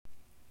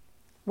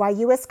Why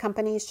U.S.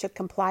 companies should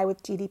comply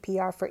with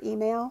GDPR for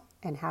email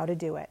and how to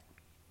do it.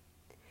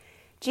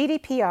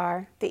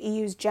 GDPR, the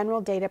EU's General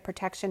Data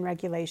Protection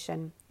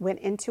Regulation, went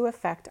into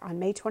effect on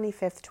May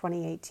 25,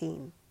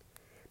 2018.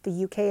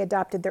 The UK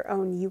adopted their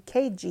own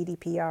UK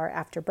GDPR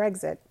after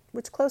Brexit,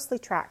 which closely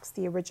tracks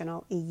the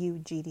original EU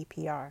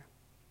GDPR.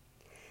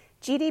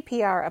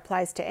 GDPR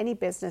applies to any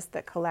business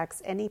that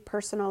collects any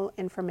personal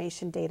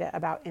information data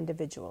about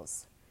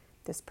individuals.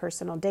 This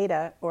personal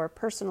data, or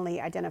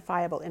personally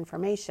identifiable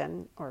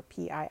information, or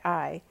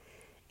PII,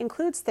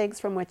 includes things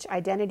from which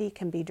identity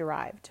can be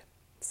derived,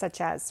 such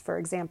as, for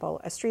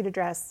example, a street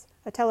address,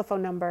 a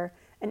telephone number,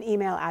 an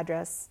email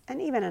address, and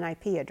even an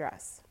IP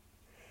address.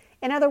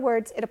 In other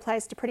words, it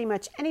applies to pretty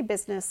much any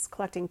business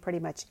collecting pretty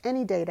much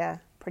any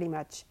data, pretty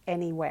much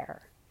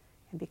anywhere.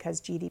 And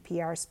because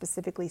GDPR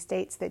specifically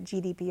states that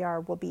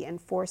GDPR will be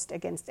enforced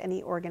against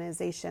any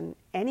organization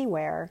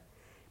anywhere,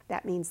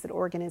 that means that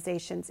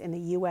organizations in the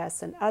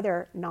US and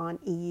other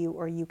non-EU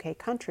or UK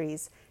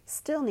countries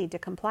still need to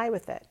comply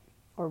with it,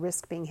 or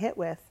risk being hit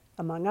with,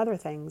 among other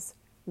things,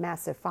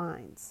 massive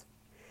fines.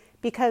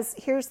 Because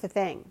here's the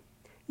thing,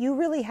 you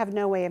really have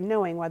no way of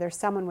knowing whether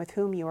someone with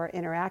whom you are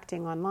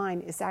interacting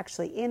online is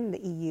actually in the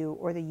EU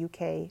or the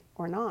UK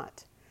or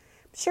not.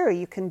 Sure,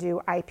 you can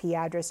do IP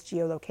address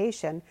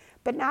geolocation,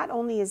 but not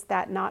only is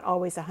that not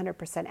always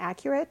 100%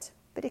 accurate,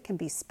 but it can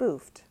be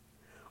spoofed.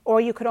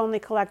 Or you could only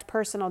collect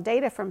personal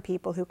data from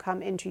people who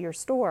come into your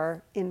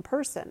store in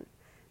person.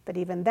 But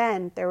even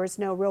then, there is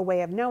no real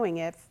way of knowing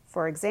if,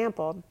 for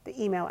example,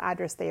 the email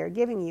address they are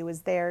giving you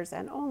is theirs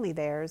and only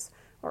theirs,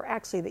 or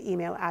actually the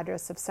email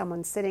address of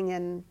someone sitting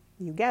in,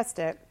 you guessed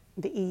it,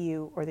 the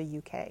EU or the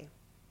UK.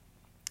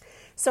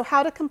 So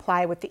how to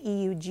comply with the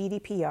EU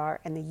GDPR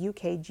and the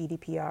UK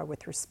GDPR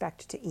with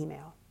respect to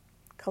email?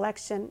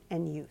 Collection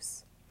and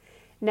use.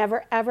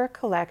 Never ever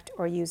collect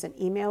or use an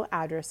email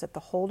address that the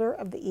holder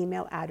of the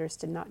email address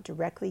did not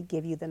directly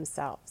give you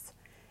themselves,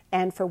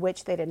 and for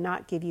which they did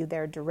not give you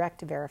their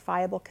direct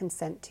verifiable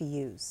consent to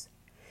use.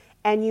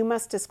 And you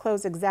must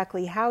disclose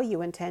exactly how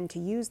you intend to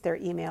use their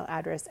email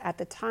address at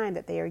the time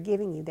that they are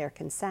giving you their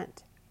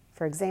consent.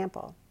 For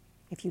example,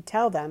 if you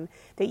tell them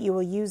that you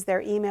will use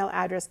their email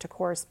address to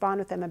correspond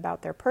with them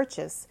about their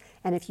purchase,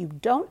 and if you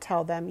don't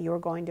tell them you are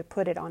going to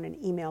put it on an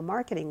email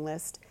marketing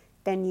list,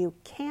 then you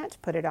can't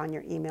put it on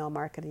your email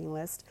marketing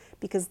list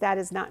because that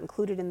is not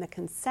included in the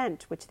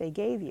consent which they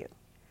gave you.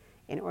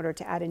 In order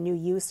to add a new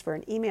use for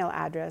an email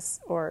address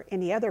or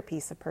any other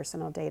piece of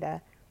personal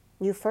data,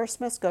 you first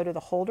must go to the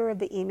holder of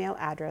the email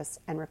address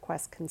and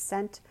request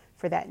consent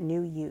for that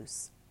new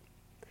use.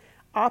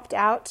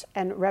 Opt-out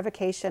and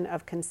revocation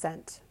of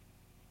consent.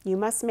 You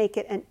must make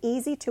it an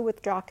easy to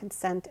withdraw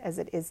consent as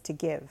it is to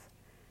give.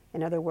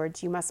 In other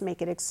words, you must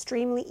make it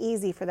extremely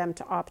easy for them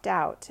to opt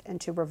out and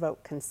to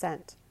revoke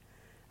consent.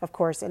 Of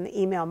course, in the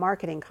email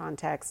marketing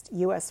context,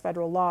 U.S.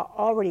 federal law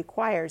already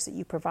requires that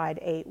you provide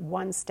a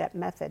one-step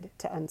method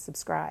to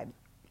unsubscribe.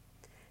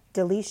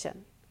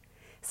 Deletion.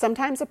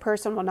 Sometimes a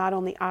person will not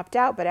only opt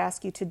out, but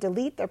ask you to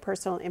delete their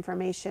personal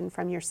information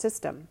from your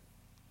system.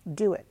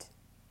 Do it.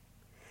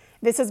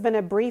 This has been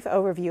a brief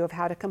overview of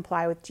how to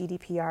comply with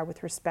GDPR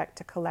with respect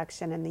to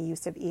collection and the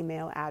use of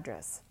email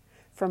address.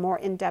 For more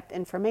in-depth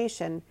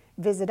information,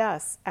 visit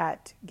us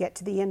at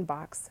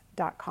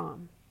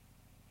gettotheinbox.com.